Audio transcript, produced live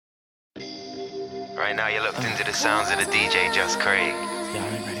Right now you're looked into the sounds of the DJ Just Craig. Yeah, I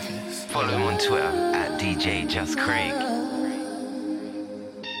ain't ready for this. Follow him on Twitter at DJ Just Craig.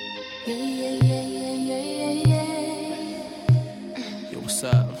 Yo, what's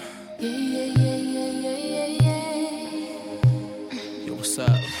up? Yo, what's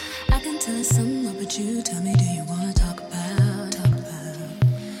up? I can tell you something about you. Tell me, do you wanna talk about?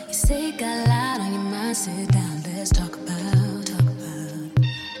 You say you got a lot on your mind. Sit down, let's talk about.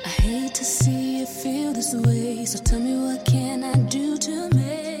 I hate to see you feel this way, so tell me, what can I do to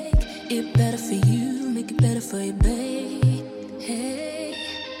make it better for you? Make it better for you, babe. Hey,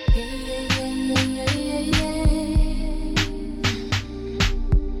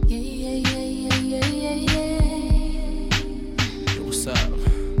 Yo, what's up?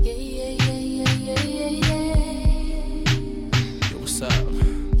 Yo, what's up?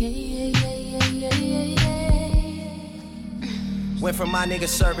 Went from my niggas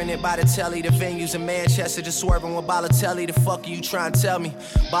serving it by the telly to venues in Manchester, just swerving with Balotelli. The fuck are you trying to tell me?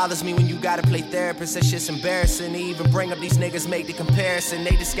 Bothers me when you gotta play therapist. That shit's embarrassing to even bring up these niggas, make the comparison.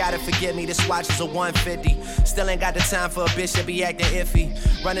 They just gotta forget me. This watch is a 150. Still ain't got the time for a bitch that be acting iffy.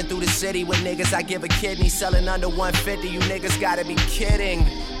 Running through the city with niggas I give a kidney, selling under 150. You niggas gotta be kidding.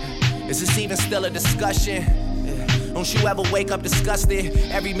 Is this even still a discussion? Don't you ever wake up disgusted?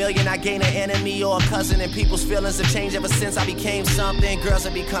 Every million I gain an enemy or a cousin, and people's feelings have changed ever since I became something. Girls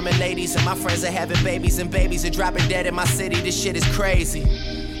are becoming ladies, and my friends are having babies, and babies are dropping dead in my city. This shit is crazy.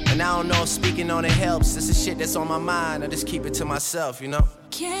 And I don't know if speaking on it helps. This is shit that's on my mind. I just keep it to myself, you know?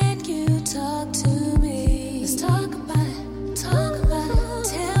 Can you talk to me? Let's talk about it.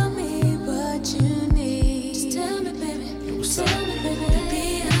 Tell me what you need. Just tell me, baby. Yo, what's up? Tell me, baby.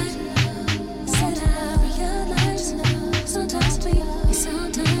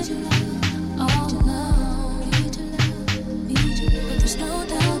 Sometimes you all alone. Need your love. But there's no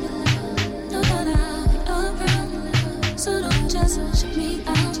doubt I'll be around. So don't just shut me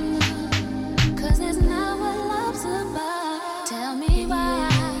out. 'Cause that's not what love's about. Tell me why.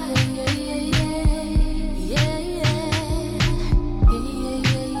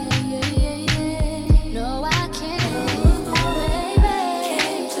 No, I can't, baby.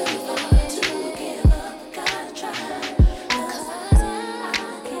 Came too far to give up. Gotta try.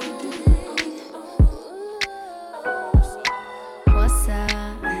 What's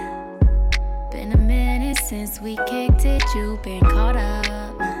up? Been a minute since we kicked it. You been caught up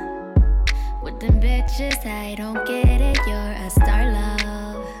with them bitches. I don't get it. You're a star,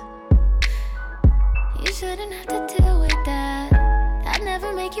 love. You shouldn't have to deal with that. I'd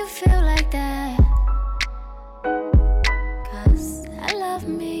never make you feel like that. 'Cause I love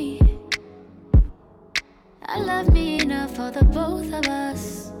me. I love me enough for the both of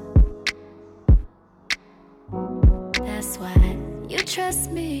us. That's why you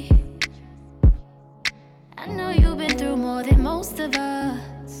trust me. I know you've been through more than most of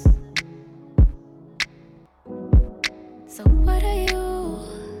us. So what are you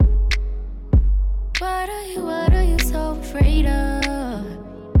so afraid of?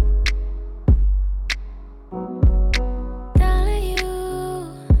 Darling, you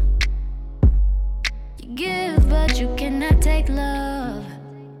give but you cannot take love.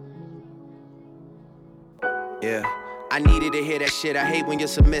 Yeah. I needed to hear that shit. I hate when you're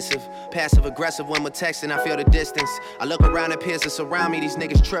submissive. Passive aggressive when we're texting, I feel the distance. I look around at peers that surround me, these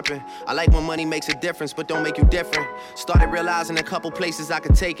niggas tripping. I like when money makes a difference, but don't make you different. Started realizing a couple places I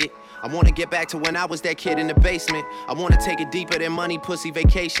could take it. I wanna get back to when I was that kid in the basement. I wanna take it deeper than money, pussy,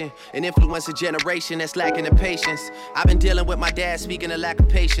 vacation. And influence a generation that's lacking the patience. I've been dealing with my dad, speaking of lack of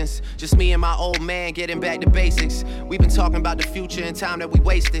patience. Just me and my old man getting back to basics. We've been talking about the future and time that we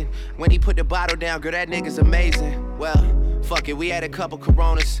wasted. When he put the bottle down, girl, that nigga's amazing. Well, fuck it, we had a couple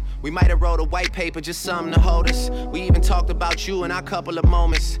Coronas. We might have wrote a white paper, just something to hold us. We even talked about you in our couple of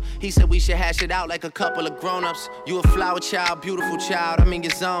moments. He said we should hash it out like a couple of grown-ups. You a flower child, beautiful child, I'm in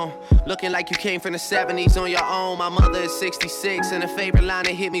your zone. Looking like you came from the 70s on your own. My mother is 66, and the favorite line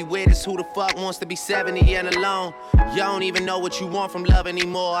that hit me with is who the fuck wants to be 70 and alone? You don't even know what you want from love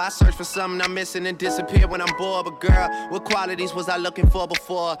anymore. I search for something I'm missing and disappear when I'm bored. But girl, what qualities was I looking for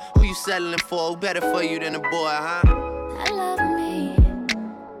before? Who you settling for? Who better for you than a boy, huh?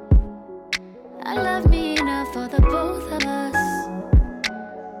 I love me enough for the both of us.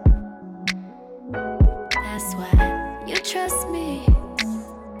 That's why you trust me.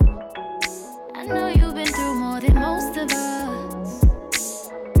 I know you've been through more than most of us.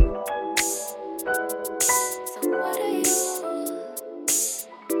 So what are you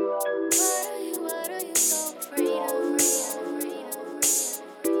so afraid of?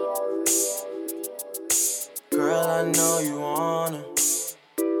 Girl, I know you wanna.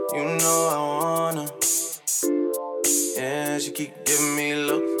 You know I wanna. she keep giving me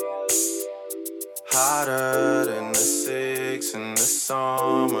looks. Hotter than the 6 in the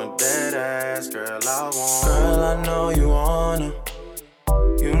summer. Dead ass, girl, I want. Girl, I know you wanna.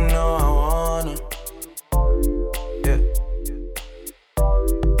 You know I wanna. Yeah.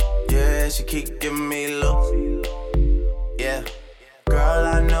 Yeah, she keep giving me looks. Yeah. Girl,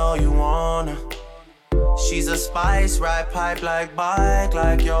 I know you wanna. She's a spice, ride pipe like bike,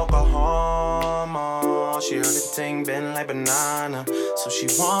 like Yokohama. She heard the thing bend like banana, so she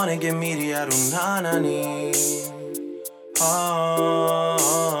wanna give me the adunanani. Oh,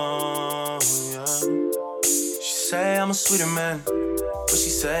 yeah. She say I'm a sweeter man, but she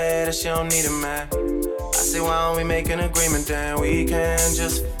say that she don't need a man. I say why don't we make an agreement, then we can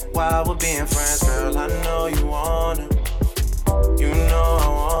just while we're being friends. Girl, I know you wanna. You know I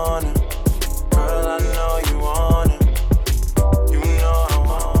wanna. Girl, I know you wanna. You know I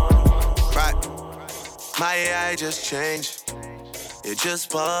wanna. Right. My AI just changed. It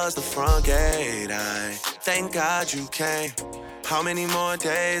just buzzed the front gate. I thank God you came. How many more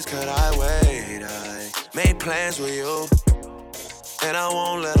days could I wait? I made plans with you, and I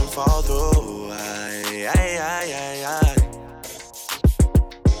won't let them fall through.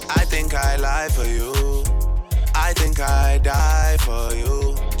 I think I lie for you. I think I die for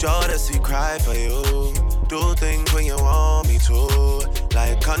you. Jodeci cry for you. Do things when you want me to.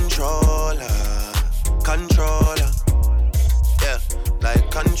 Like controller. Controller. Yeah. Like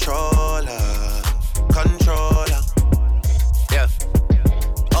controller. Controller. Yeah.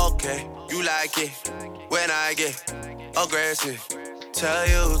 Okay. You like it when I get aggressive. Tell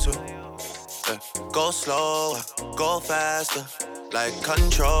you to. Yeah. Go slower. Go faster. Like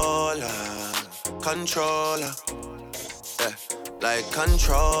controller. Controller, yeah, like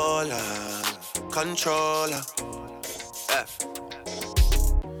controller, controller, yeah.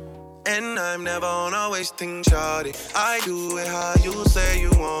 And I'm never on a wasting shawty. I do it how you say you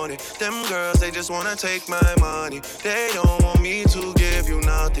want it. Them girls, they just wanna take my money. They don't want me to give you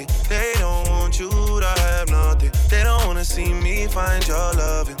nothing. They don't want you to have nothing. They don't wanna see me find your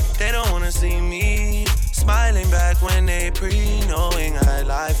loving. They don't wanna see me smiling back when they pre-knowing I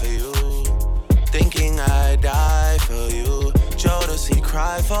lie for you. Thinking I die for you. Jodeci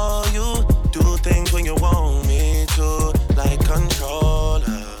cry for you. Do things when you want me to. Like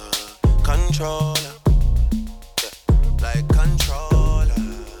controller. Controller. Yeah. Like controller.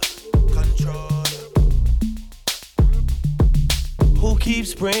 Controller. Who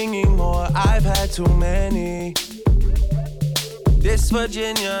keeps bringing more? I've had too many. This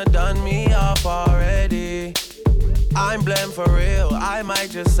Virginia done me off already. I'm blamed for real, I might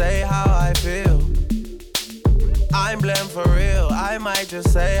just say how I feel. I'm blamed for real, I might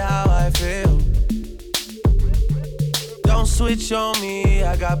just say how I feel. Don't switch on me,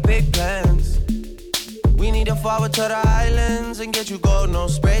 I got big plans. We need to forward to the islands and get you gold, no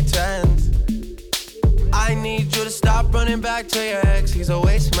spray tans. I need you to stop running back to your ex, he's a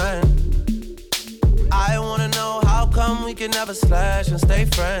waste man. I wanna know how come we can never slash and stay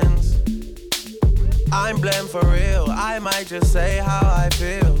friends. I'm blamed for real, I might just say how I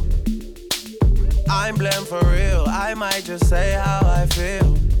feel. I'm blamed for real, I might just say how I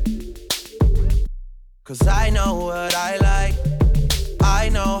feel. Cause I know what I like. I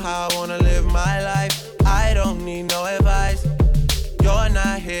know how I wanna live my life. I don't need no advice. You're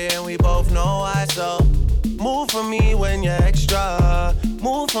not here and we both know why. So move for me when you're extra.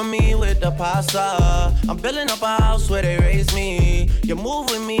 Move for me with the pasta. I'm building up a house where they raise me. You move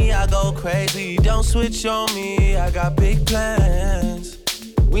with me, I go crazy. Don't switch on me, I got big plans.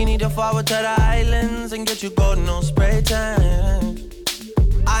 We need to forward to the islands and get you golden on spray tan.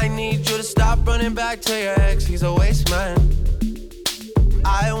 I need you to stop running back to your ex, he's a waste man.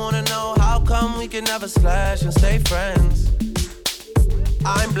 I wanna know how come we can never slash and stay friends.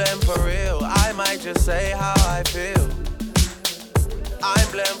 I'm blamed for real, I might just say how I feel.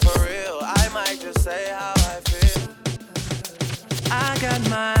 I'm blamed for real, I might just say how I feel. I got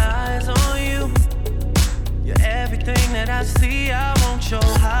my eyes on you. You're everything that I see. I want your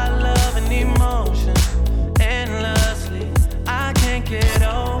high love and emotion endlessly. I can't get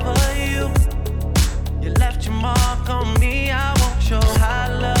over you. You left your mark on me. I want your high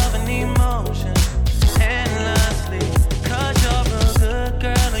love and emotion endlessly. Cause you're a good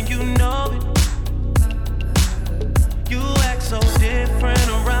girl and you know it. You act so different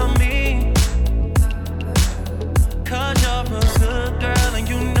around me. Cause you're a good girl and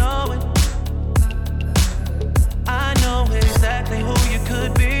you know it. I know exactly who you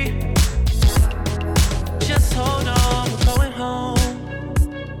could be.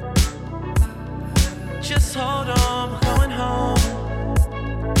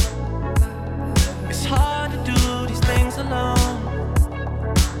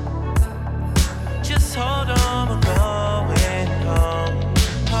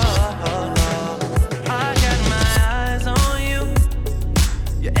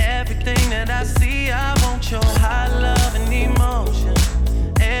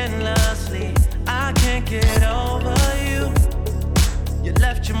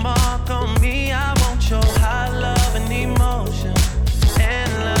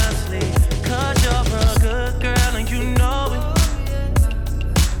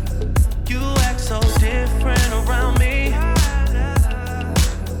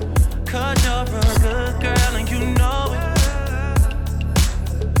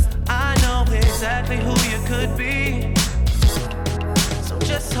 could be. So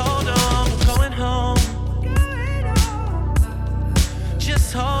just hold on, we're going home.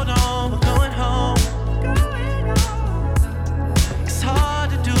 Just hold on, we're going home. It's hard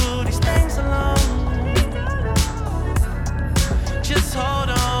to do these things alone. Just hold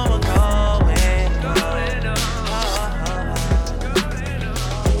on, we're going.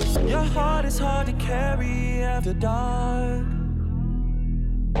 Your heart is hard to carry after dark.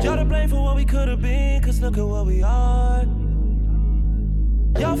 You're to blame for what we could have been, cause look at what we are.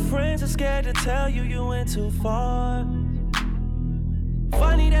 Your friends are scared to tell you you went too far.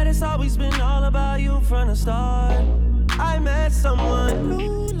 Funny that it's always been all about you from the start. I met someone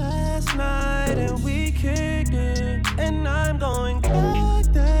new last night and we kicked it. And I'm going back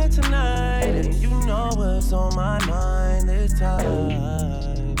there tonight. And you know what's on my mind this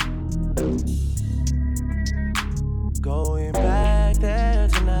time. Going back there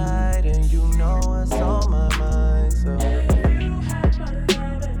tonight. And you know what's on my mind. So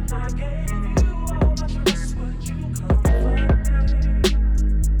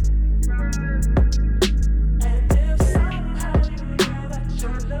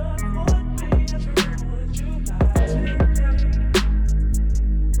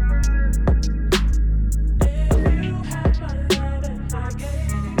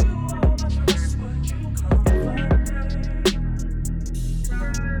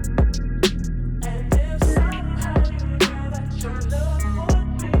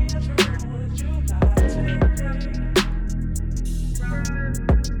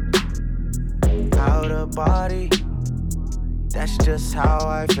body. That's just how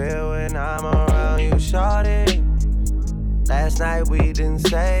I feel when I'm around you, shawty. Last night we didn't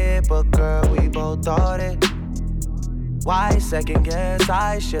say it, but girl, we both thought it. Why second guess?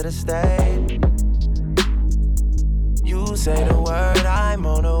 I should've stayed. You say the word, I'm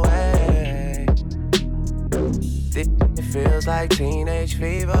on the way. It feels like teenage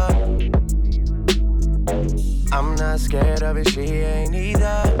fever. I'm not scared of it, she ain't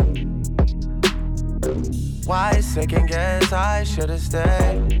either. Why second guess? I should've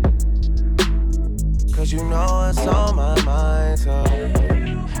stayed. Cause you know what's on my mind, so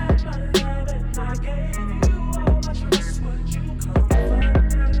you had my love and I gave you all my trust. Would you come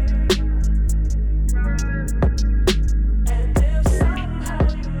and if somehow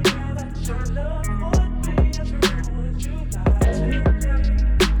you knew that your love would be true, would you lie to me?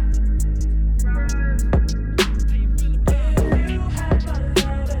 If you had my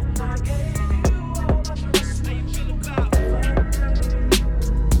love and I gave you all my trust,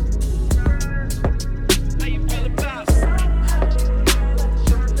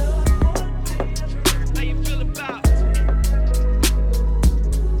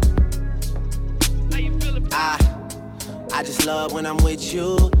 how you feel about I just love when I'm with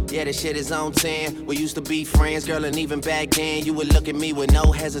you. Yeah, this shit is on 10. We used to be friends, girl, and even back then you would look at me with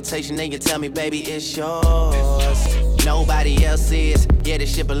no hesitation. Then you tell me, baby, it's yours. Nobody else is. Yeah,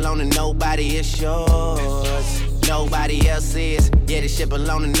 this shit belong to nobody, it's yours. Nobody else is. Yeah, this shit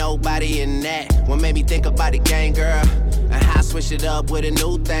belong to nobody, and that what made me think about the game, girl. And how I switched it up with a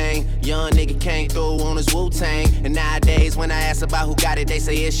new thing. Young nigga came through on his Wu-Tang. And nowadays when I ask about who got it, they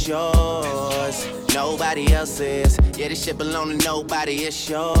say it's yours. Nobody else is. Yeah, this shit belong to nobody, it's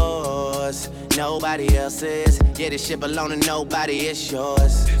yours. Nobody else is. Yeah, this shit belong to nobody, it's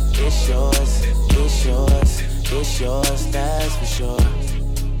yours. It's yours, it's yours, it's yours, that's for sure.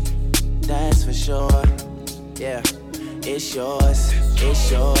 That's for sure. Yeah, it's yours,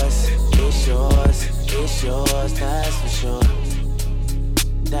 it's yours, it's yours, it's yours, that's for sure.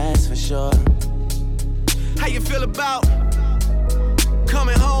 That's for sure. How you feel about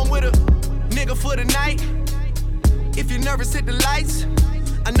coming home with a nigga for the night? If you're nervous, hit the lights.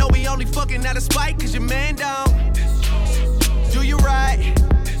 I know we only fucking out of spite, cause your man down. Do you right?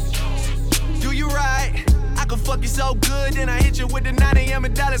 Do you right? I can fuck you so good, then I hit you with the 9 a.m.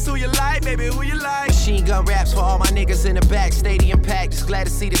 and dollars. Who you like, baby, who you like? Machine gun raps for all my niggas in the back. Stadium packed, just glad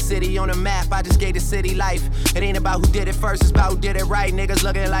to see the city on the map. I just gave the city life. It ain't about who did it first, it's about who did it right. Niggas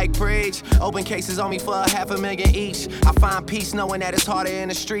looking like preach. Open cases on me for $500,000 each. I find peace knowing that it's harder in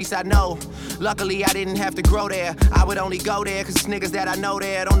the streets, I know. Luckily, I didn't have to grow there. I would only go there cause niggas that I know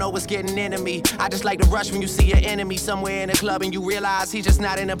there don't know what's getting into me. I just like to rush when you see your enemy somewhere in the club and you realize he's just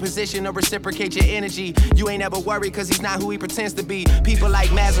not in a position to reciprocate your energy. You ain't ever worried cause he's not who he pretends to be. People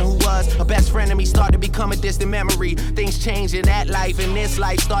like Mazin, who was a best friend of me, start to become a distant memory. Things change in that life, and this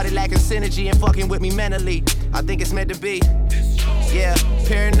life started lacking synergy and fucking with me mentally. I think it's meant to be. Yeah,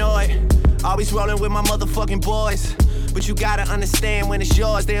 paranoid, always rolling with my motherfucking boys. But you gotta understand when it's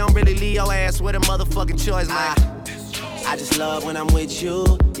yours, they don't really leave your ass with a motherfucking choice, man. I just love when I'm with you.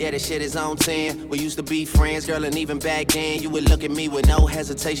 Yeah, this shit is on 10. We used to be friends, girl, and even back then, you would look at me with no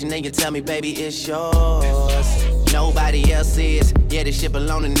hesitation, then you tell me, baby, it's yours. Nobody else is. Yeah, this shit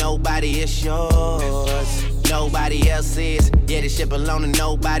belong to nobody, it's yours. Nobody else is. Yeah, this shit belong to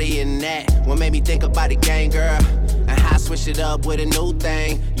nobody, and that what made me think about the game, girl. And how I switched it up with a new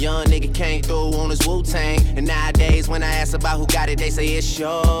thing. Young nigga came through on his Wu-Tang. And nowadays when I ask about who got it, they say it's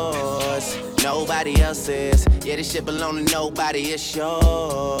yours. Nobody else is. Yeah, this shit belong to nobody, it's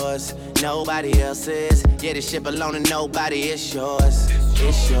yours. Nobody else is. Yeah, this shit belong to nobody, it's yours.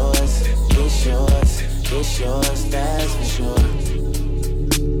 It's yours, it's yours, it's yours, that's for sure.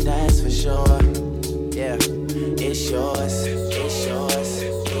 That's for sure. Yeah, it's yours, it's yours,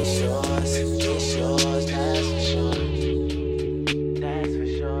 it's yours, it's yours, that's for sure. That's for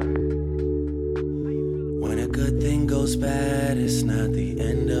sure. When a good thing goes bad, it's not the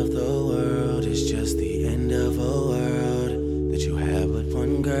end of the world, it's just the end of a world that you have with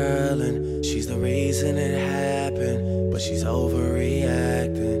one girl, and she's the reason it happened, but she's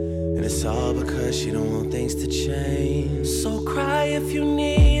overreacting. And it's all because she don't want things to change. So cry if you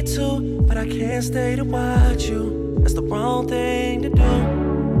need to, but I can't stay to watch you. That's the wrong thing to do.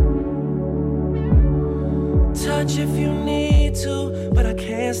 Touch if you need to, but I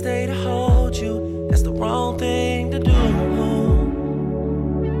can't stay to hold you. That's the wrong thing to do.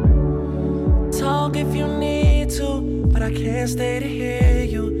 Talk if you need to, but I can't stay to hear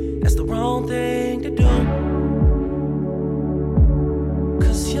you. That's the wrong thing to do.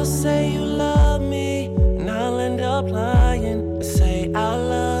 You'll say you love me, and I'll end up lying and say I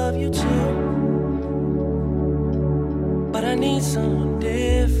love you too. But I need someone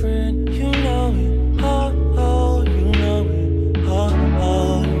different, you know it. Oh, oh, you know it. Oh,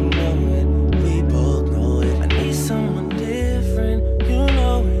 oh, you know it. We both know it. I need someone different, you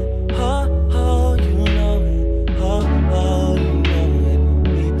know it. Oh, oh, you know it. Oh, oh, you know it.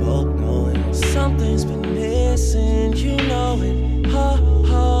 We both know it. Something's been missing, you know it.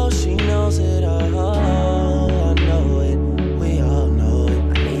 Oh, she knows it all, I know it, we all know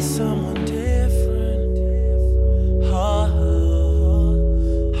it. I need someone different. Oh, oh,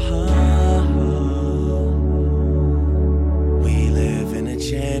 oh. We live in a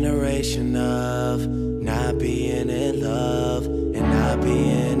generation of not being in love and not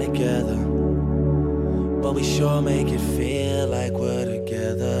being together, but we sure make it feel like we're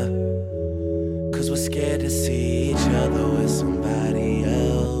together, 'cause we're scared to see each other with somebody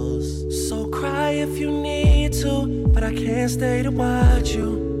else. So cry if you need to, but I can't stay to watch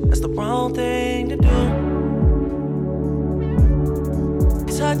you. That's the wrong thing to do.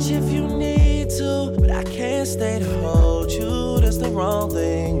 Touch if you need to, but I can't stay to hold you. That's the wrong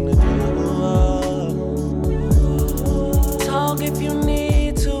thing to do. Talk if you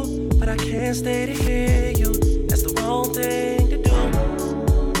need to, but I can't stay to hear you. That's the wrong thing to do.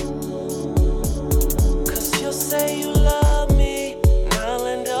 'Cause you'll say you love me, and I'll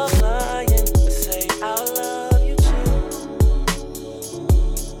end up lying and say I love you too.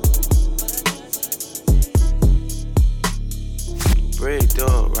 Break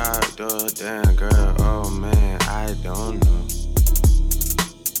door, ride door, damn girl, oh man, I don't know.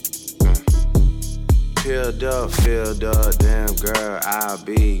 Filled up, damn girl, I'll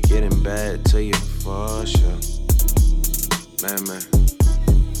be getting back to you for sure. Man.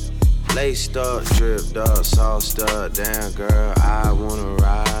 Laced up, dripped up, sauced up, damn girl, I wanna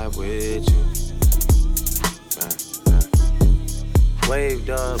ride with you. Waved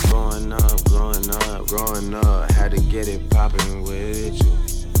up, growing up, had to get it poppin' with you.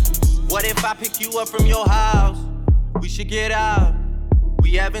 What if I pick you up from your house? We should get out.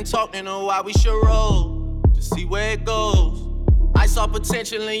 We haven't talked in a while, we should roll. Just see where it goes. I saw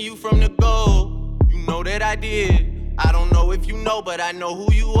potential in you from the go. You know that I did. I don't know if you know, but I know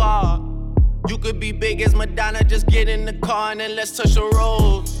who you are. You could be big as Madonna, just get in the car and then let's touch the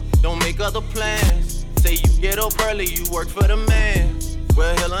road. Don't make other plans. Say you get up early, you work for the man.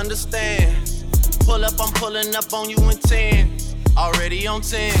 Well, he'll understand. Pull up, I'm pulling up on you in 10. Already on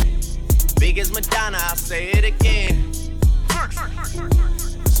 10. Big as Madonna, I'll say it again.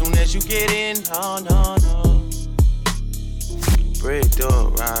 Soon as you get in, no. Break door,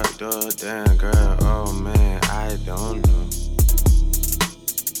 ride door, damn girl, oh man, I don't know.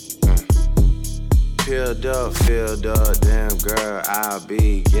 Filled up, damn girl, I'll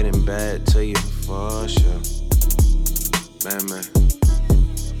be getting back to you for sure. Man.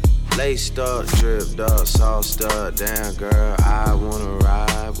 Laced up, dripped up, sauced up, damn girl, I wanna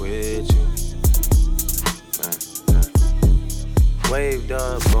ride with you. Waved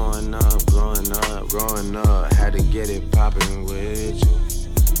up, growing up, had to get it poppin' with you.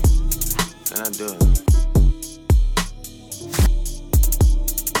 And I do it.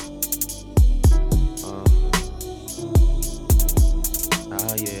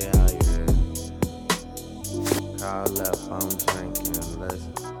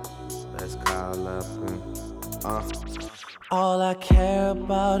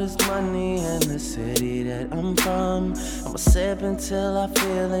 this money in the city that I'm from. I'ma sip until I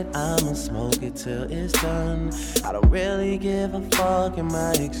feel it, I'ma smoke it till it's done. I don't really give a fuck, and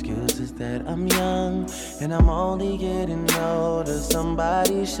my excuse is that I'm young and I'm only getting older.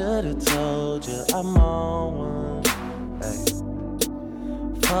 Somebody should've told you I'm on one. Hey.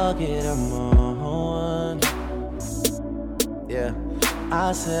 Fuck it, I'm on one. Yeah,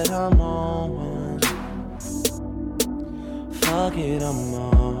 I said I'm on one. Fuck it, I'm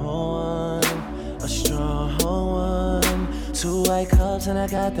on one. A strong one. 2 white cups and I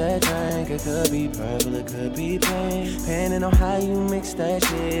got that drink. It could be purple, it could be pink. Depending on how you mix that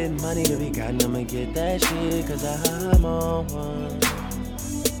shit. Money to be gotten, I'ma get that shit. Cause I'm on one.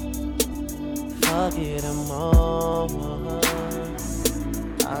 Fuck it, I'm on one.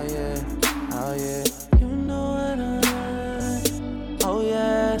 Oh yeah, oh yeah. You know what I like. Oh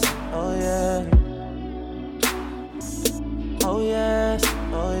yes, oh yeah. Oh yes,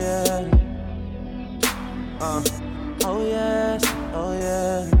 oh yeah. Oh yes, oh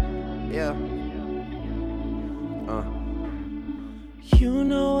yeah. Yeah. You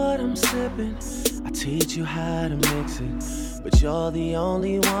know what I'm sipping. I teach you how to mix it, but you're the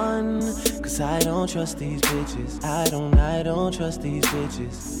only one. Cause I don't trust these bitches. I don't trust these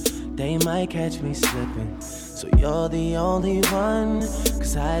bitches. They might catch me slipping. So you're the only one.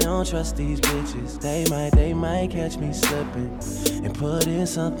 Cause I don't trust these bitches. They might catch me slipping and put in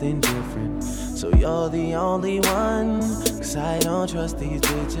something different. So you're the only one. Cause I don't trust these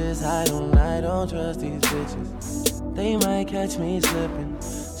bitches. I don't trust these bitches. They might catch me slipping.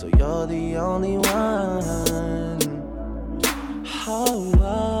 So you're the only one. Oh,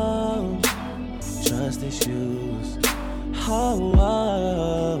 oh. Trust issues. Oh,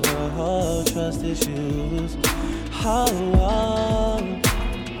 oh, oh. Trust issues. Oh, oh.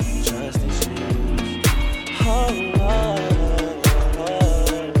 Trust issues. Oh, oh.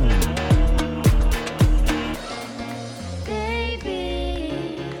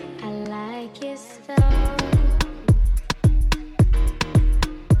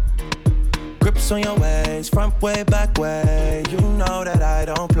 On your ways, front way, back way. You know that I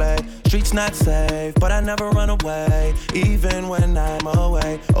don't play. Streets not safe, but I never run away, even when I'm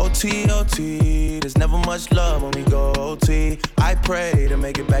away. OT, OT, there's never much love when we go OT. I pray to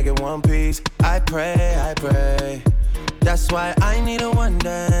make it back in one piece. I pray, I pray. That's why I need a one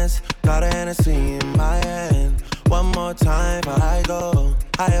dance. Got a Hennessy in my hand. One more time before I go.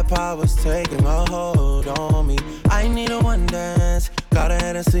 Higher powers taking a hold on me. I need a one dance. Got a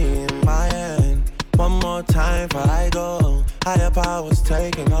Hennessy in my hand. One more time before I go. Higher powers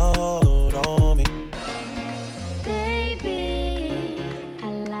taking a hold on me. Baby, I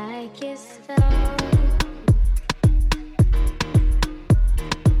like it so.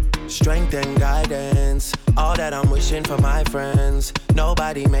 Strength and guidance, all that I'm wishing for my friends.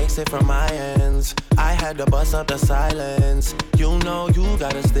 Nobody makes it from my ends. I had to bust up the silence. You know you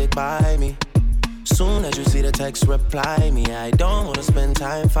gotta stick by me. Soon as you see the text, reply me. I don't wanna spend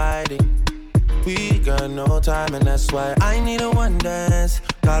time fighting. We got no time and that's why I need a one dance.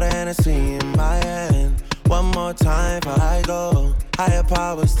 Got a Hennessy in my hand. One more time before I go. Higher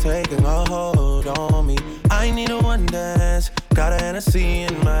powers taking a hold on me. I need a one dance. Got a Hennessy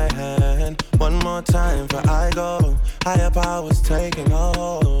in my hand. One more time before I go. Higher powers taking a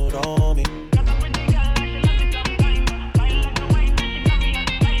hold on me.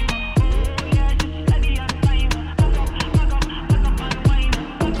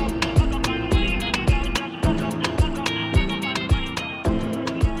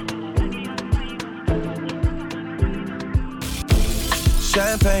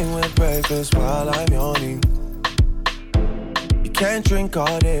 Champagne with breakfast while I'm yawning. You can't drink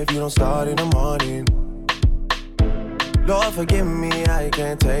all day if you don't start in the morning. Lord forgive me, I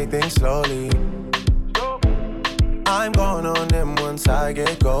can't take things slowly. I'm going on them once I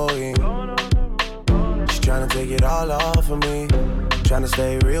get going. She's trying to take it all off of me, trying to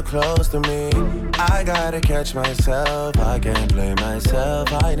stay real close to me. I gotta catch myself, I can't blame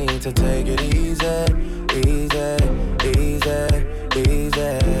myself. I need to take it easy, easy, easy,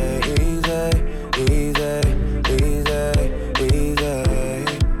 easy, easy, easy, easy, easy.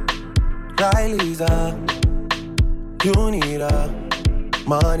 Riley's up, you need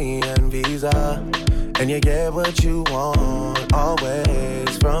money and visa, and you get what you want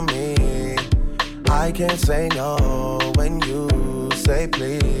always from me. I can't say no when you say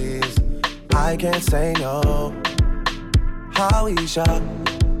please. I can't say no. Howeisha,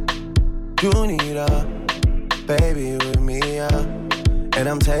 you need a baby with me, and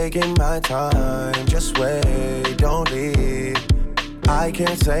I'm taking my time. Just wait, don't leave. I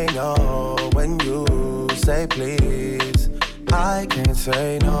can't say no when you say please. I can't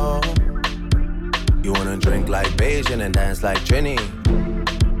say no. You wanna drink like Beijing and dance like Trini.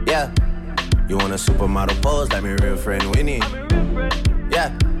 Yeah. You want a supermodel pose like my real friend Winnie.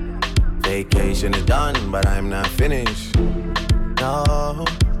 Yeah. Vacation is done, but I'm not finished. No.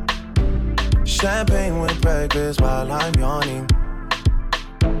 Champagne with breakfast while I'm yawning.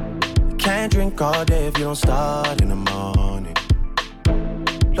 Can't drink all day if you don't start in the morning.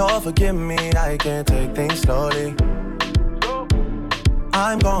 Lord forgive me, I can't take things slowly.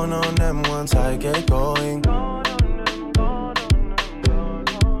 I'm going on them once I get going.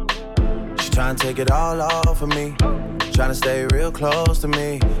 Tryna take it all off of me, tryna stay real close to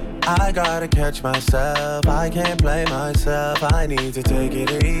me. I gotta catch myself, I can't blame myself. I need to take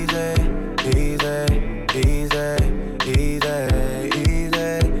it easy, easy, easy, easy,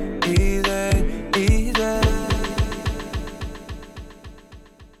 easy, easy, easy.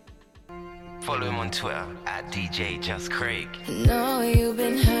 Follow him on Twitter at DJ Just Craig. I know you've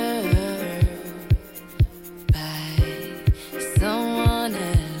been hurt by someone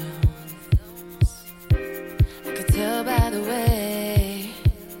else. Tell by the way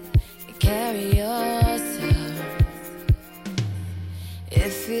you carry yourself.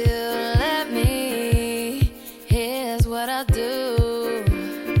 If you let me, here's what I'll do.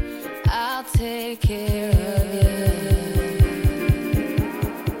 I'll take care of you.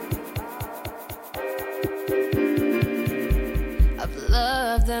 I've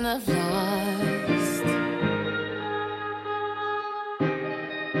loved and I've lost.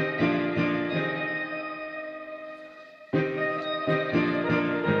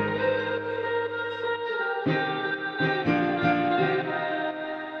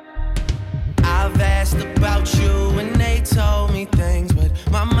 About you and they told me things, but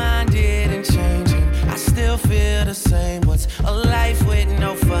my mind didn't change and I still feel the same. What's a life with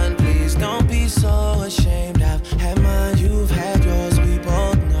no fun? Please don't be so ashamed. I've had mine, you've had yours, we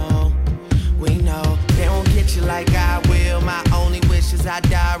both know. We know they won't get you like I will. My only wish is I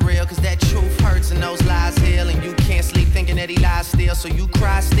die real, cause that truth hurts and those lies heal. And you can't sleep thinking that he lies still, so you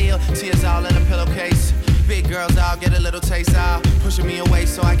cry still, tears all in a pillowcase. Big girls, I'll get a little taste out, pushing me away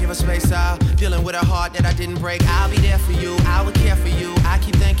so I give her space out. Dealing with a heart that I didn't break. I'll be there for you, I would care for you. I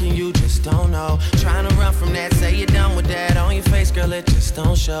keep thinking you just don't know. Trying to run from that, say you're done with that. On your face, girl, it just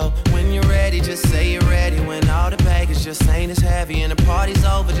don't show. When you're ready, just say you're ready. When all the baggage just ain't as heavy and the party's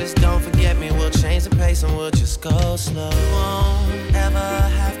over, just don't forget me. We'll change the pace and we'll just go slow. You won't ever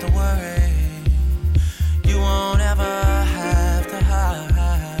have to worry. You won't ever have to hide.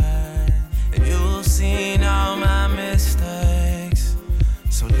 You've seen all my mistakes,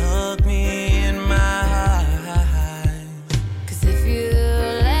 so look me in my eyes. Cause if you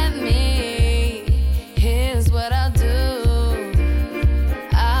let me, here's what I'll do.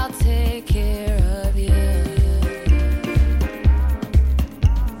 I'll take care of you.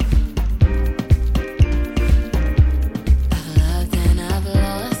 I've loved and I've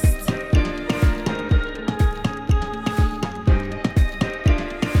lost.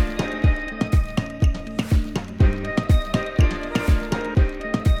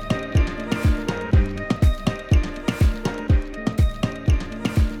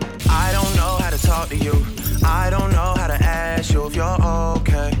 To you, I don't know how to ask you if you're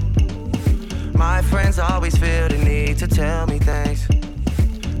okay. My friends always feel the need to tell me things.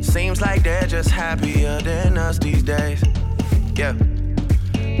 Seems like they're just happier than us these days. Yeah.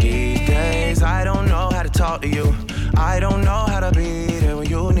 These days, I don't know how to talk to you. I don't know how to be there when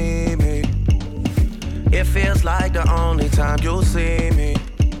you need me. It feels like the only time you'll see me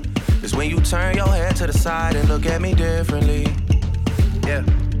is when you turn your head to the side and look at me differently. Yeah.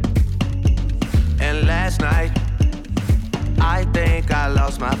 And last night, I think I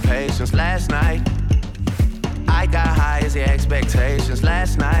lost my patience. Last night, I got high as the expectations.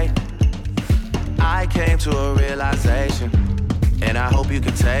 Last night, I came to a realization, and I hope you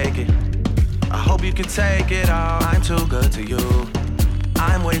can take it. I hope you can take it all. I'm too good to you.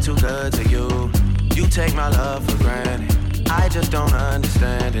 I'm way too good to you. You take my love for granted. I just don't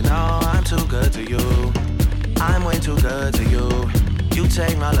understand it. No, I'm too good to you. I'm way too good to you. You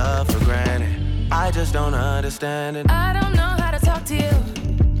take my love for granted. I just don't understand it. I don't know how to talk to you.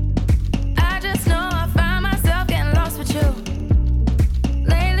 I just know I find myself getting lost with you.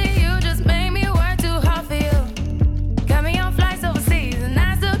 Lately you just made me work too hard for you. Got me on flights overseas and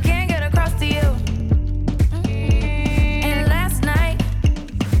I still can't get across to you. And last night,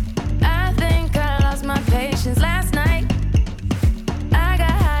 I think I lost my patience. Last night, I got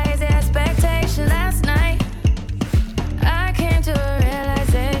high as expectation. Last night, I came to a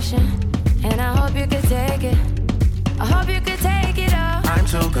realization, and I hope you could take it. I hope you could take it all. I'm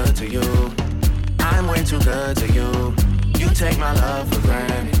too good to you. I'm way too good to you. You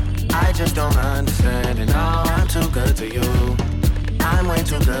to you. I'm way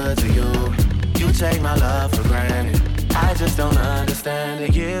too good to you. You take my love for granted. I just don't understand.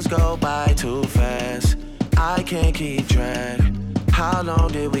 The years go by too fast. I can't keep track. How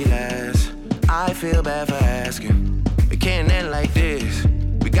long did we last? I feel bad for asking. It can't end like this.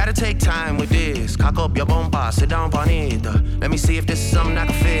 We gotta take time with this. Cock up your bomba, sit down bonita. Let me see if this is something I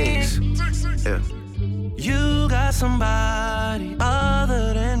can fix. Yeah. You got somebody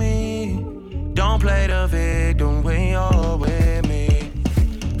other than me. Don't play the victim when you're with me.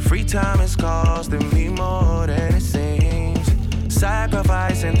 Free time is costing me more than it seems.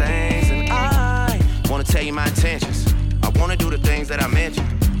 Sacrificing things, and I wanna tell you my intentions. I wanna do the things that I mentioned.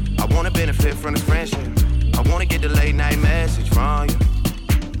 I wanna benefit from this friendship. I wanna get the late night message from you.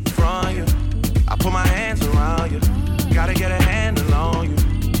 I put my hands around you. Gotta get a handle on you.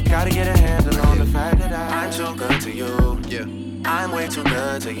 Gotta get a handle on the fact that I'm too good to you. Yeah. I'm way too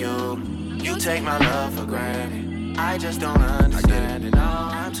good to you. You take my love for granted. I just don't understand it. No,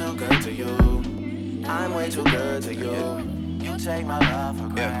 I'm too good to you. I'm way too good to you. You take my love for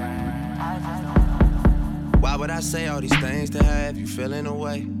granted. I just don't. Why would I say all these things to have you feeling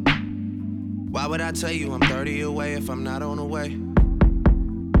away? Why would I tell you I'm 30 away if I'm not on the way?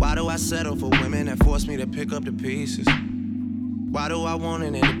 Why do I settle for women that force me to pick up the pieces? Why do I want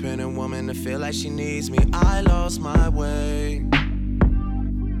an independent woman to feel like she needs me? I lost my way.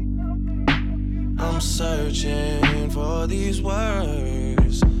 I'm searching for these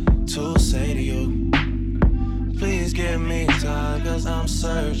words to say to you. Please give me time, cause I'm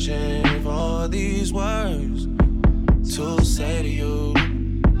searching for these words to say to you.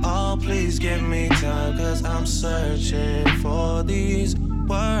 Oh, please give me time, cause I'm searching for these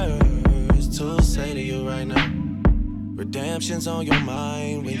words to say to you right now. Redemption's on your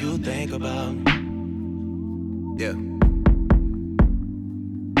mind when you think about me. Yeah.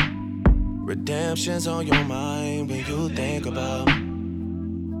 Redemption's on your mind when you think about me.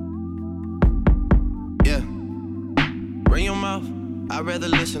 Yeah. Bring your mouth. I'd rather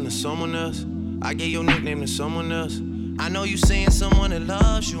listen to someone else. I gave your nickname to someone else. I know you seeing someone that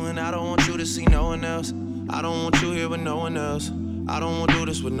loves you, and I don't want you to see no one else. I don't want you here with no one else. I don't want to do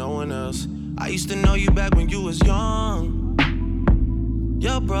this with no one else. I used to know you back when you was young.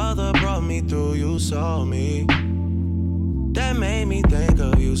 Your brother brought me through, you saw me. That made me think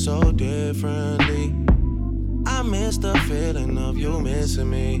of you so differently. I miss the feeling of you missing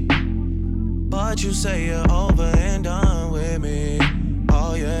me. But you say you're over and done with me.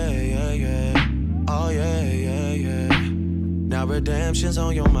 Oh yeah, yeah, yeah. Oh yeah, yeah, yeah. Now redemption's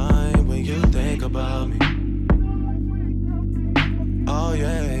on your mind when you think about me. Oh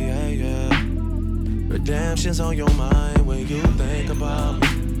yeah, yeah, yeah. Redemption's on your mind when you think about me.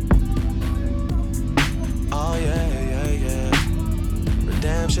 Oh yeah, yeah, yeah.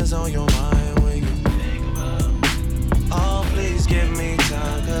 Redemption's on your mind when you think about me. Oh, please give me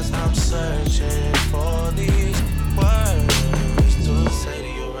time, cause I'm searching for these words to say to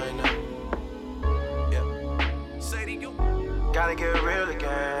you right now. Yeah. Say to you. Gotta get real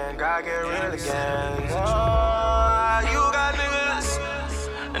again, gotta get real again. Oh, you got niggas,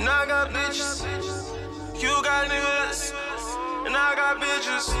 and I got bitches. You got niggas, and I got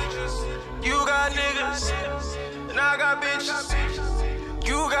bitches. You got niggas, and I got bitches.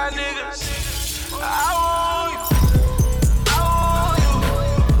 You got niggas. I want you. I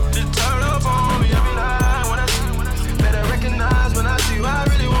want you to turn up on me every night when I see you. Better recognize when I see you. I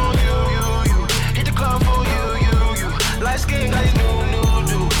really want you. Hit the club for you. Light skin got you new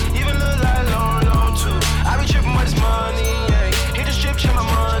do. Even look like long too. I be tripping with this money, yeah. Hit the strip, check my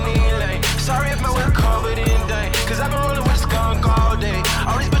money, like. Sorry if my whip covered in dang. Cause I been rolling with a skunk all day.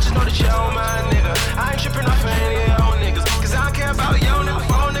 All these bitches know that you on my nigga. I ain't tripping off any of your niggas. Cause I don't care about yo nigga,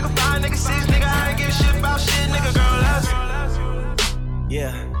 4 nigga, 5 nigga, 6 nigga. I ain't give a shit about shit, nigga, girl, that's you.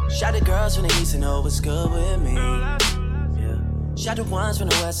 Yeah, shout the girls from the east and know what's good with me. Yeah, shout the ones from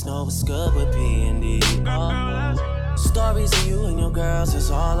the west know what's good with P&D. Oh, stories of you and your girls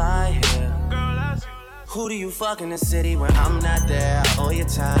is all I hear. Who do you fuck in the city when I'm not there? I owe you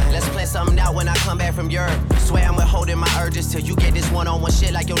time. Let's plan something out when I come back from Europe. Swear I'm withholding my urges till you get this one-on-one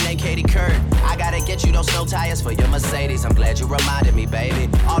shit like your name Katie Couric. I gotta get you those snow tires for your Mercedes. I'm glad you reminded me, baby.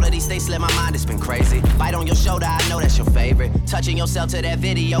 All of these things slip my mind, it's been crazy. Bite on your shoulder, I know that's your favorite. Touching yourself to that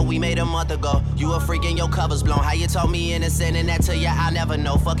video we made a month ago. You a freak and your cover's blown. How you told me innocent and that to you, I never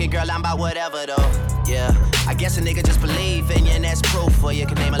know. Fuck it, girl, I'm about whatever though. Yeah, I guess a nigga just believe in you and that's proof for you.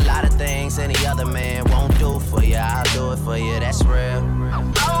 Can name a lot of things any other man won't do for you. I'll do it for you, that's real. I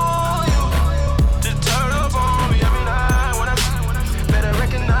want you to turn up on me every night when I see you. Better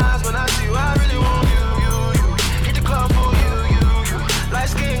recognize when I see you. I really want you. Hit the club for you. Light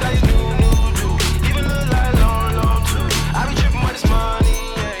skin got you new do. Even look like long too.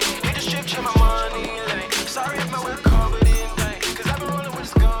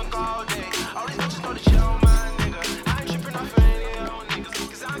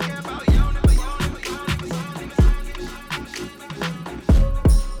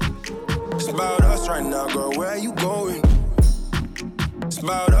 It's about us right now, girl, where you going? It's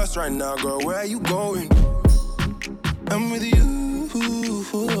about us right now, girl, where you going? I'm with you.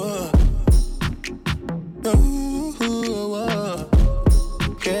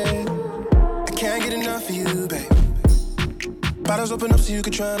 Yeah, I can't get enough of you, babe. Bottles open up so you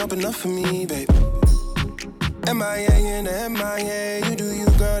can try and open up for me, babe. MIA in the MIA, you do you,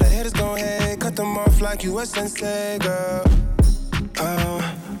 girl. The haters gon' hate, cut them off like you a sensei, girl.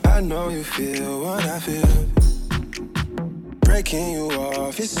 I know you feel what I feel. Breaking you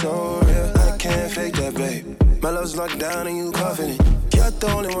off, it's so real. I can't fake that, babe. My love's locked down and you confident. You're the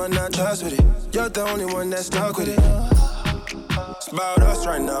only one I trust with it. You're the only one that's stuck with it. It's about us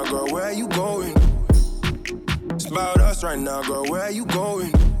right now, girl, where you going? It's about us right now, girl, where you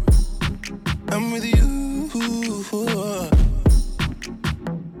going? I'm with you.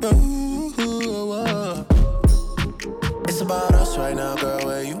 It's about us right now, girl,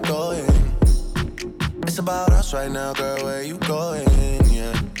 where you going? It's about us right now, girl, where you going?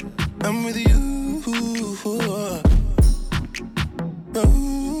 Yeah, I'm with you.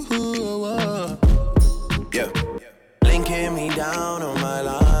 Yeah, linking me down on my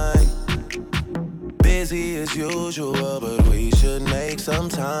line. Busy as usual, but we should make some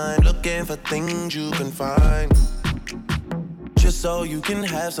time. Looking for things you can find, just so you can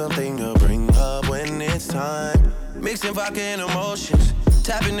have something to bring up when it's time. Mixing vodka and emotions,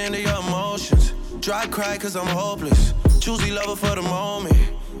 tapping into your emotions. Dry cry cause I'm hopeless, choosy lover for the moment.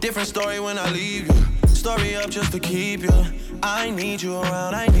 Different story when I leave you, story up just to keep you. I need you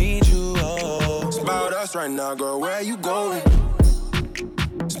around, I need you, oh. It's about us right now, girl, where you going?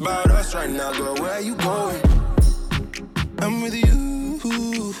 It's about us right now, girl, where you going? I'm with you.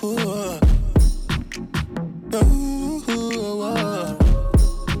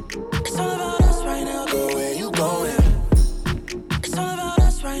 It's all about us right now, girl, where you going? It's all about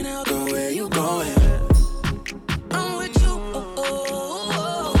us right now, girl, where you going? I'm with you, oh, oh, oh,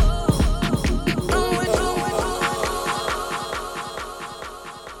 oh. I'm with you,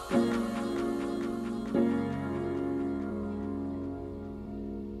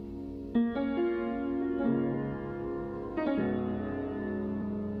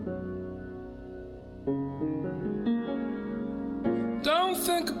 Don't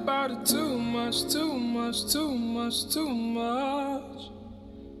think about it too much, too much, too much, too much.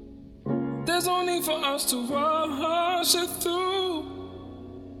 There's no need for us to rush it through.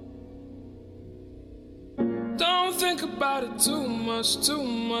 Don't think about it too much, too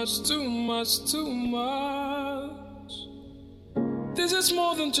much, too much, too much. This is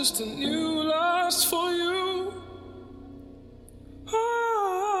more than just a new lust for you.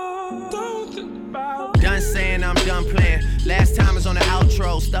 Oh, don't think about it. Done saying I'm done playing. Last time is on the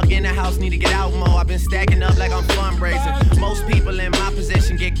outro. Stuck in the house, need to get out more. I've been stacking up like I'm fundraising. Most people in my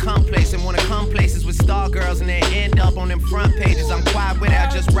position get complacent, wanna come places with star girls and then end up on them front pages. I'm quiet with it, I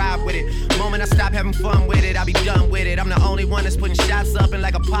just ride with it. Moment I stop having fun with it, I'll be done with it. I'm the only one that's putting shots up and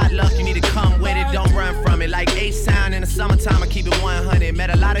like a potluck, you need to come with it. Don't run from it. Like H-Town in the summertime, I keep it 100. Met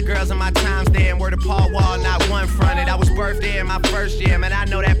a lot of girls in my times there and word to Paul Wall, not one fronted. I was birthed there in my first year, man, I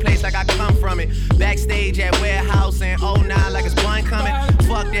know that place like I come from it. Backstage at Warehouse and 09 like it's Bun coming.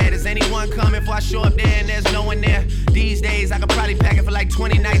 Fuck that, is anyone coming before I show up there and there's no one there? These days I could probably pack it for like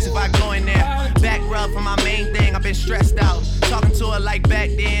 20 nights if I go in there. Back rub for my main thing, I've been stressed out. Talking to her like back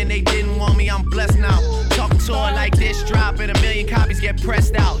then, they didn't want me, I'm blessed now. Talking to her like this drop and 1 million copies get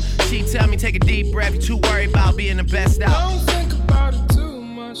pressed out. She tell me take a deep breath, you too worried about being the best out. Don't think about it too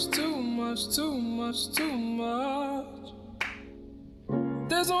much, too much, too much, too much.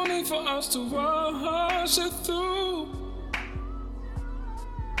 There's no need for us to rush it through.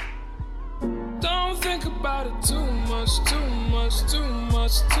 Don't think about it too much, too much, too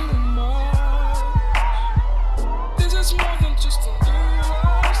much, too much. This is more than just a new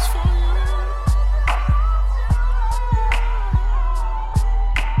lust for you.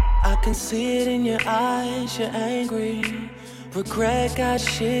 I can see it in your eyes, you're angry. Regret got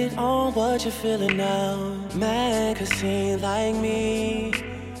shit on what you're feeling now. Mad cause he ain't like me.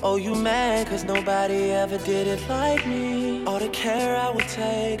 Oh, you mad cause nobody ever did it like me. All the care I would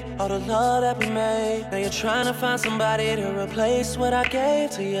take, all the love that we made. Now you're trying to find somebody to replace what I gave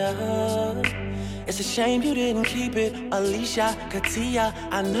to you. It's a shame you didn't keep it. Alicia, Katia,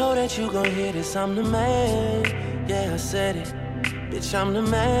 I know that you gon' hear this. I'm the man, yeah, I said it. Bitch, I'm the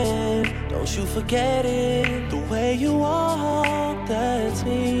man, don't you forget it. The way you walk, that's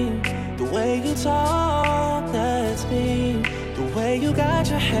me. The way you talk, that's me. The way way you got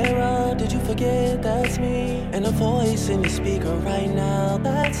your hair up, did you forget that's me? And the voice in your speaker right now,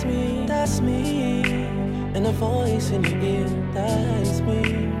 that's me, that's me. And the voice in your ear, that's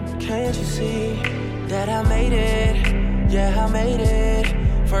me. Can't you see that I made it? Yeah, I made it.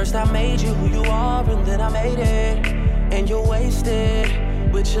 First I made you who you are, and then I made it. And you're wasted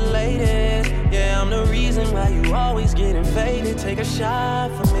with your latest. Yeah, I'm the reason why you always getting faded. Take a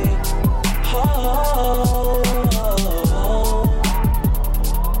shot for me. Oh,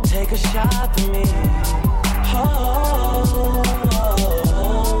 take a shot for me. Oh,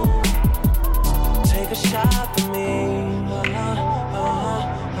 take a shot for me.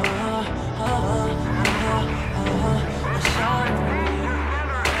 A shot for me.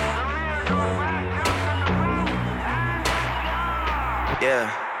 Yeah,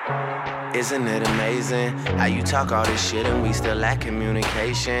 isn't it amazing how you talk all this shit and we still lack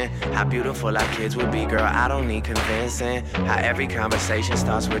communication? How beautiful our kids would be, girl, I don't need convincing. How every conversation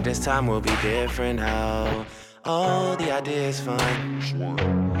starts with this time will be different. Oh, the idea is fun.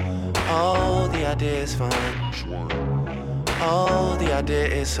 Oh, the idea is fun. Oh, the idea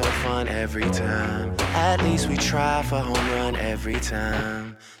is so fun every time. At least we try for home run every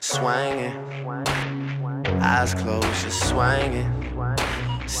time. Swinging, eyes closed, just swinging.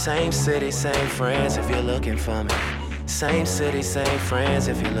 Same city, same friends if you're looking for me. Same city, same friends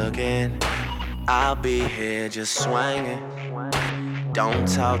if you're looking. I'll be here just swinging. Don't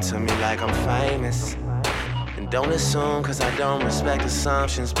talk to me like I'm famous. And don't assume cause I don't respect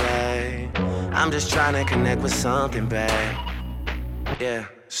assumptions, babe. I'm just trying to connect with something, babe. Yeah,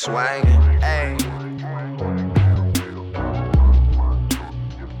 swinging, ayy.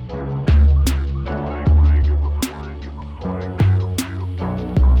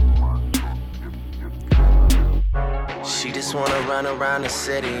 She just wanna run around the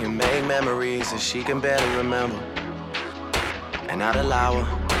city and make memories that she can barely remember. And I'd allow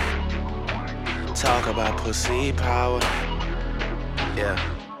her talk about pussy power. Yeah.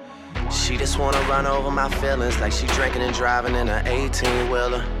 She just wanna run over my feelings like she drinking and driving in an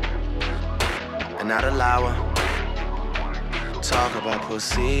 18-wheeler. And I'd allow her talk about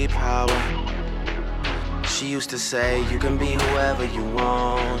pussy power. She used to say you can be whoever you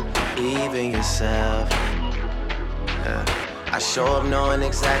want, even yourself. I show up knowing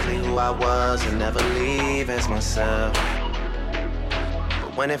exactly who I was and never leave as myself.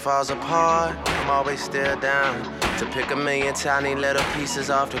 But when it falls apart, I'm always still down to pick a million tiny little pieces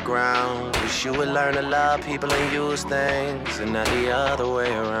off the ground. Wish you would learn to love people and use things and not the other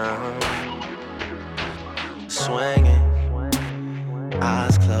way around. Swinging,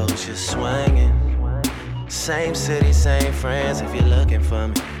 eyes closed, just swinging. Same city, same friends if you're looking for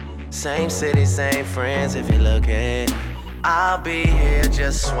me. Same city, same friends if you're looking. I'll be here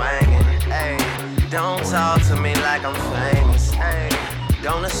just swinging, ayy. Don't talk to me like I'm famous, ayy.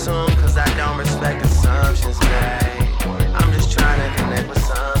 Don't assume cause I don't respect assumptions, babe. I'm just trying to connect with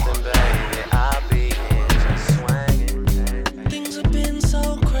something, baby. I'll be here just swinging, ayy. Things have been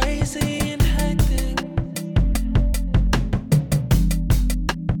so crazy and hectic.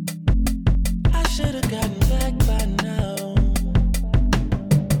 I should've gotten back by now.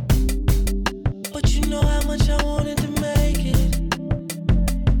 But you know how much I wanted to make it.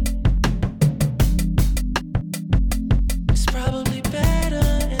 It's probably better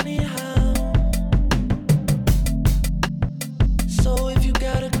anyhow.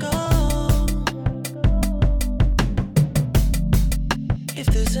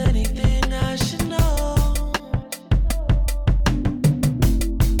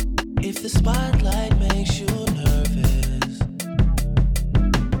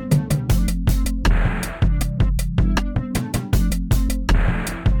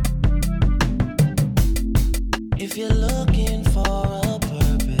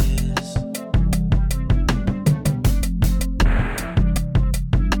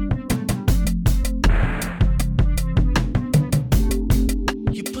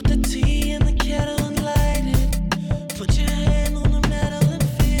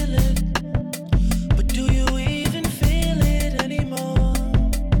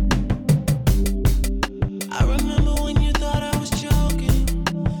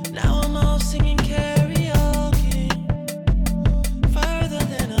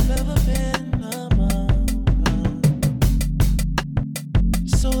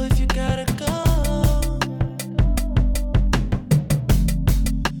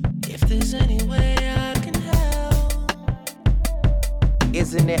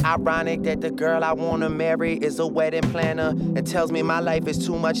 it ironic that the girl I wanna marry is a wedding planner and tells me my life is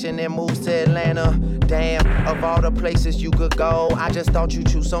too much and then moves to Atlanta? Damn, of all the places you could go, I just thought you'd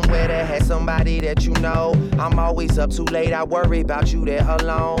choose somewhere that had somebody that you know. I'm always up too late, I worry about you there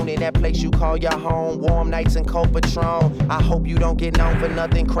alone. In that place you call your home, warm nights and cold Patron. I hope you don't get known for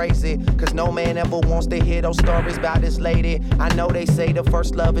nothing crazy, cause no man ever wants to hear those stories about this lady. I know they say the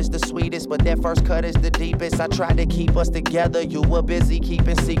first love is the sweetest, but that first cut is the deepest. I tried to keep us together, you were busy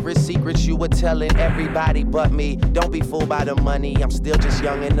keeping secrets you were telling everybody but me. Don't be fooled by the money, I'm still just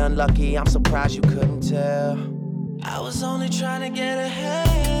young and unlucky. I'm surprised you couldn't tell. I was only trying to get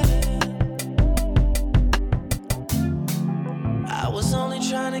ahead. I was only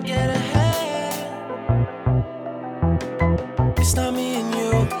trying to get ahead. It's not me and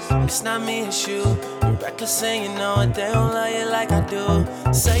you, it's not me and you. You're reckless and you know it, they don't love you like I do.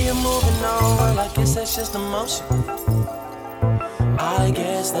 Say you're moving on, well I guess that's just emotion. I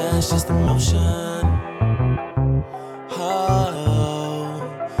guess that's just emotion. Oh,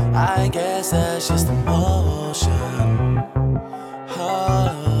 I guess that's just emotion.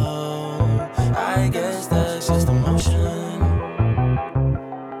 Oh, I guess that's just emotion.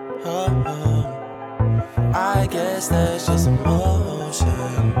 Oh, I guess that's just emotion.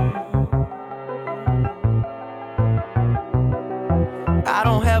 I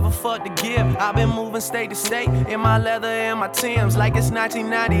don't have a fuck to give. I've been moving state to state in my leather and my Timbs like it's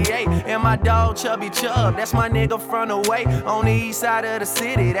 1998. And my dog Chubby Chub, that's my nigga from the way on the east side of the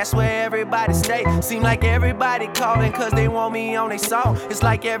city. That's where everybody stay. Seem like everybody calling cause they want me on their song. It's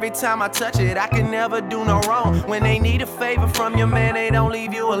like every time I touch it, I can never do no wrong. When they need a favor from your man, they don't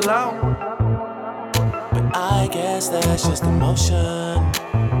leave you alone. But I guess that's just emotion.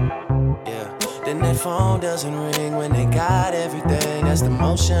 Then that phone doesn't ring when they got everything. That's the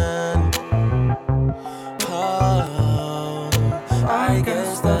motion. Oh, I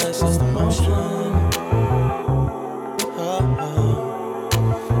guess that's just emotion. Oh,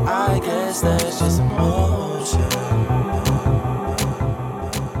 I guess that's just emotion.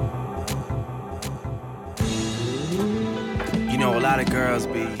 You know, a lot of girls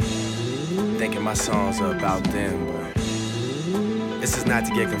be thinking my songs are about them, but this is not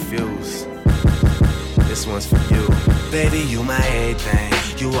to get confused. This one's for you. Baby, you my everything.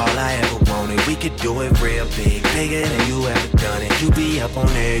 You all I ever wanted. We could do it real big, bigger than you ever done it. You be up on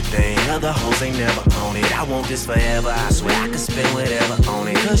everything. Other hoes ain't never on it. I want this forever. I swear I could spend whatever on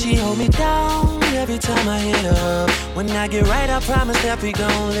it. Cause she hold me down every time I hit her up. When I get right, I promise that we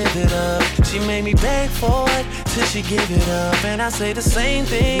gon' live it up. She made me beg for it till she give it up. And I say the same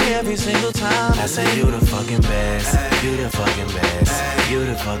thing every single time. I say you the fucking best. You the fucking best. You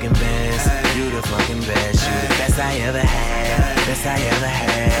the fucking best. You the fucking best. You the best I ever had. Best I ever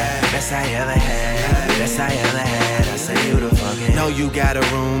had. Best I ever had. Best I ever had. I say you the fucking. Know you got a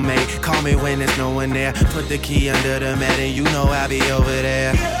roommate. Call me when there's no one there. Put the key under the mat and you know I'll be over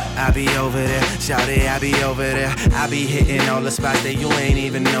there. I be over there. Shout it, I be over there. I be hitting all the spots that you ain't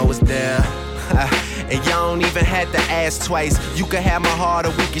even know was there. And y'all don't even have to ask twice. You can have my heart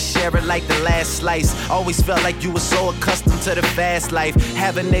or we can share it like the last slice. Always felt like you were so accustomed to the fast life.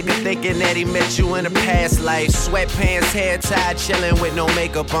 Have a nigga thinking that he met you in a past life. Sweatpants, hair tied, chilling with no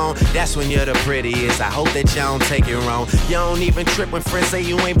makeup on. That's when you're the prettiest. I hope that y'all don't take it wrong. You don't even trip when friends say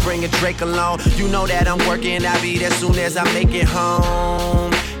you ain't bringing Drake along. You know that I'm working, I'll be there soon as I make it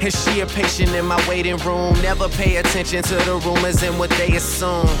home. And she a patient in my waiting room. Never pay attention to the rumors and what they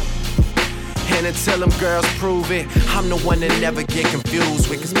assume. And until them girls prove it, I'm the one that never get confused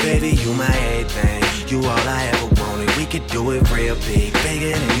with. Cause baby, you my everything. You all I ever wanted. We could do it real big,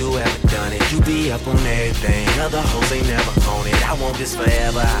 bigger than you ever done it. You be up on everything. Other hoes ain't never on it. I want this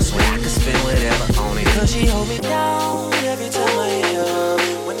forever. I swear I could spend whatever on it. Cause she hold me down every time I hit her.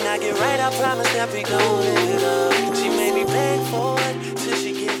 When I get right, I promise that we gon' live it up. She made me beg for it till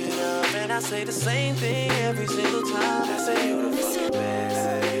she give it up. And I say the same thing every single time. I say you the fucking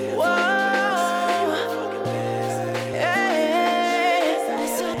best. Whoa.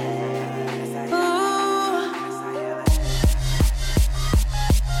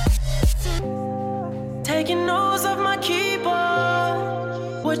 Taking notes off my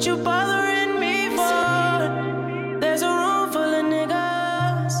keyboard. What you bothering me for? There's a room full of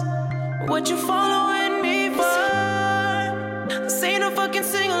niggas. What you following me for? This ain't no fucking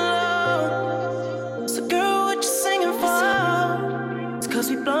sing-along. So girl, what you singing for? It's cause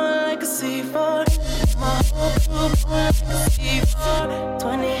we blowing like a C4. My whole crew blowing like a C4.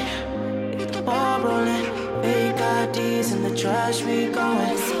 20, get the ball rolling. Big IDs in the trash, we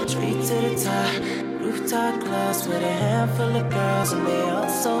going straight to the top. Rooftop clubs with a handful of girls and they all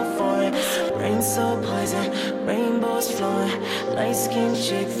so foreign. Rain so poison, rainbows flowing. Light skinned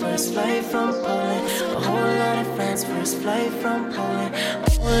chick, first flight from Poland. A whole lot of friends, first flight from Poland. A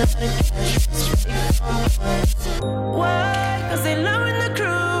whole lot of cash, straight from Poland. Why? Cause they loving the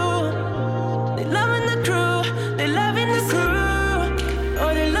crew. They loving the crew. They loving the crew.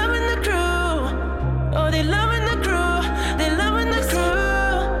 Oh, they loving the crew. Oh, they loving the crew. They loving the crew.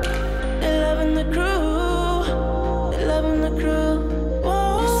 They loving the crew. They loving the crew.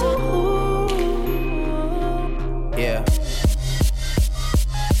 Yeah.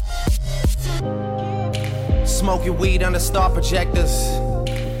 Smoking weed under star projectors.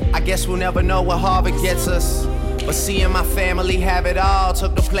 I guess we'll never know what Harvard gets us. But seeing my family have it all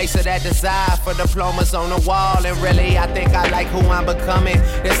took the place of that desire for diplomas on the wall. And really, I think I like who I'm becoming.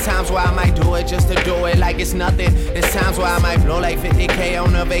 There's times where I might do it just to do it like it's nothing. There's times where I might blow like 50K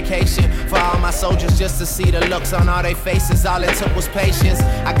on a vacation for all my soldiers just to see the looks on all their faces. All it took was patience.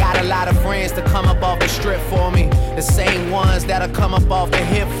 I got a lot of friends to come up off the strip for me. The same ones that'll come up off the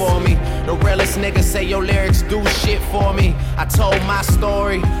hip for me. The realest niggas say your lyrics do shit for me. I told my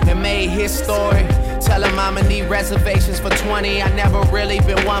story and made his story. Tell him I'ma need reservations for 20. I never really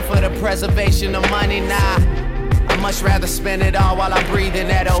been one for the preservation of money, nah. I'd much rather spend it all while I'm breathing.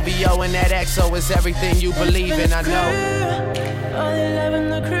 That OVO and that XO is everything you believe in, I know. Oh, they loving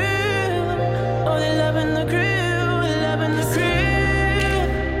the crew. Oh, they loving the crew. They loving the crew.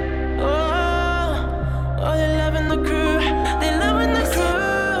 Oh, oh, they loving the crew. They loving the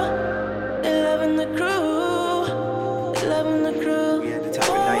crew. They loving the crew. They loving the crew. Yeah, the type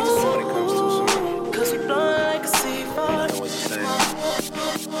of nights when it comes to some.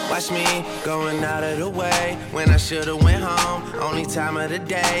 Watch me going out of the way when I should've went home. Only time of the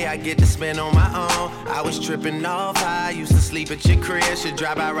day I get to spend on my own. I was tripping off high, used to sleep at your crib. Should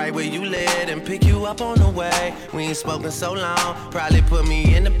drive out right where you live and pick you up on the way. We ain't spoken so long, probably put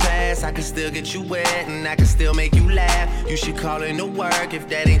me in the past. I can still get you wet and I can still make you laugh. You should call in to work if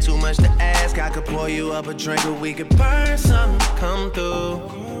that ain't too much to ask. I could pour you up a drink or we could burn something. Come through,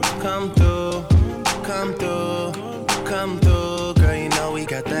 come through, come through, come through. Girl, you know we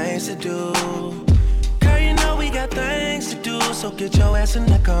got things to do. Girl, you know we got things to do. So get your ass in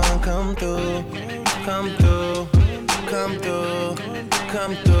the car and come through. Come through, come through,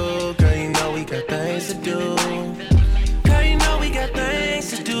 come through. Girl, you know we got things to do. Girl, you know we got things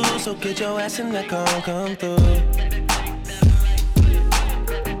to do. So get your ass in the car and come through.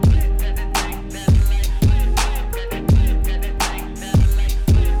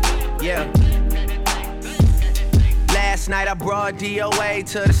 Yeah. Last night I brought DOA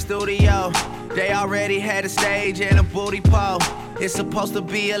to the studio. They already had a stage and a booty pole. It's supposed to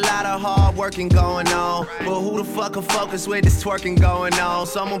be a lot of hard working going on. But who the fuck can focus with this twerking going on?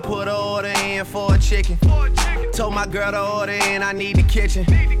 Someone put an order in for a chicken. Told my girl to order in, I need the kitchen.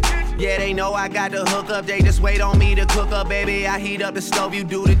 Yeah, they know I got the hook up, they just wait on me to cook up, baby. I heat up the stove, you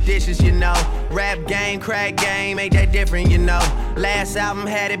do the dishes, you know. Rap game, crack game, ain't that different, you know. Last album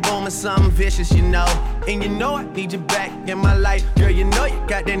had it booming, something vicious, you know. And you know I need you back in my life. Girl, you know you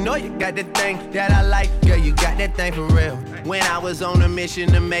got that thing that I like. Girl, you got that thing for real. When I was on a mission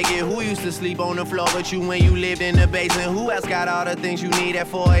to make it, who used to sleep on the floor but you when you lived in the basement? Who else got all the things you need at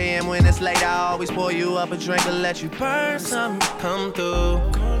 4 a.m. when it's late? I always pour you up a drink and let you burn something. Come through,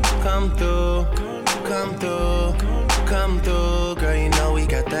 come through, come through, come through. Girl, you know we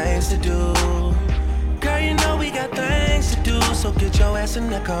got things to do. Girl, you know we got things to do. So get your ass in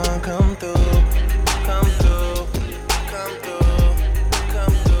the car and come through. Come through, come through,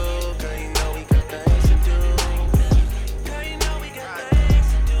 come through. Girl, you know we got things to do. Girl, you know we got things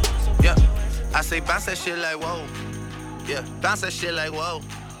to do. So yeah, I say bounce that shit like whoa. Yeah, bounce that shit like whoa.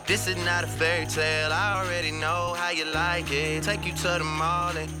 This is not a fairy tale, I already know how you like it. Take you to the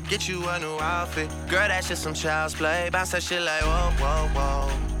mall and get you a new outfit. Girl, that's just some child's play. Bounce that shit like whoa, whoa, whoa.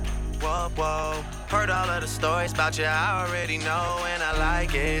 Whoa, whoa. Heard all of the stories about you, I already know, and I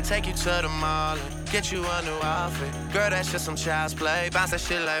like it. Take you to the mall and get you a new outfit. Girl, that's just some child's play. Bounce that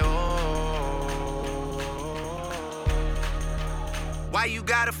shit like whoa. Why you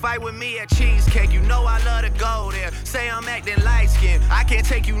gotta fight with me at Cheesecake? You know I love to go there. Say I'm acting light-skinned, I can't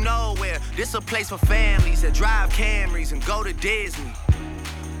take you nowhere. This a place for families that drive Camrys and go to Disney.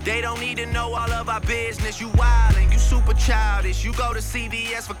 They don't need to know all of our business. You wildin', you super childish. You go to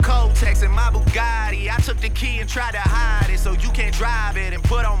CVS for Kotex and my Bugatti. I took the key and tried to hide it so you can't drive it and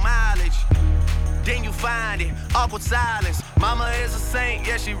put on mileage. Then you find it, awkward silence. Mama is a saint,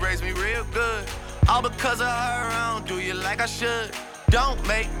 yeah, she raised me real good. All because of her, I don't do you like I should. Don't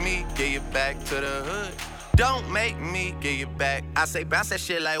make me get you back to the hood. Don't make me get you back. I say bounce that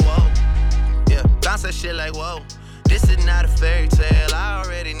shit like whoa. Yeah, bounce that shit like whoa. This is not a fairy tale, I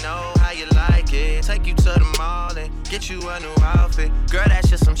already know how you like it. Take you to the mall and get you a new outfit. Girl, that's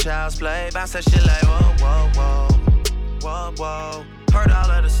just some child's play. Bounce that shit like whoa, whoa, whoa, whoa, whoa. Heard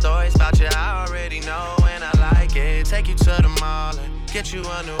all of the stories about you, I already know and I like it. Take you to the mall and get you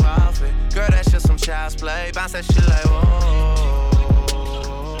a new outfit. Girl, that's just some child's play. Bounce that shit like whoa.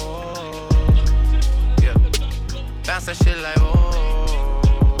 Yeah, bounce that shit like whoa.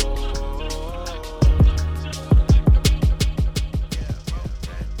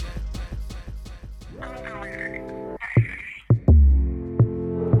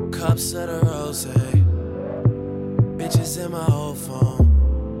 Cups of the rose, bitches in my old phone.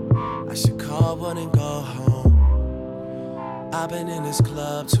 I should call one and go home. I've been in this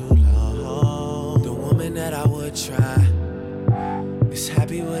club too long. The woman that I would try is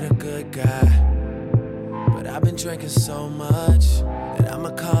happy with a good guy, but I've been drinking so much that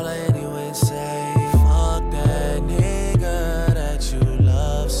I'ma call her anyway and say, fuck that nigga that you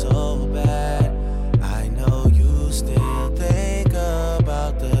love so bad. I know you still think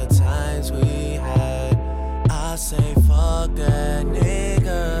about the times we had. I say fuck that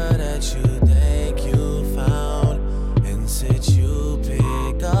nigga that you think you found, and since you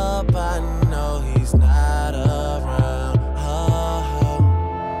picked up, I know he's not around. Oh,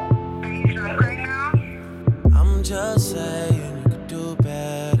 are you drunk right now? I'm just saying you could do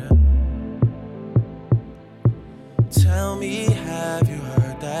better. Tell me, have you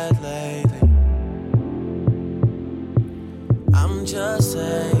heard that lately? I'm just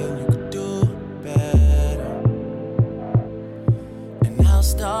saying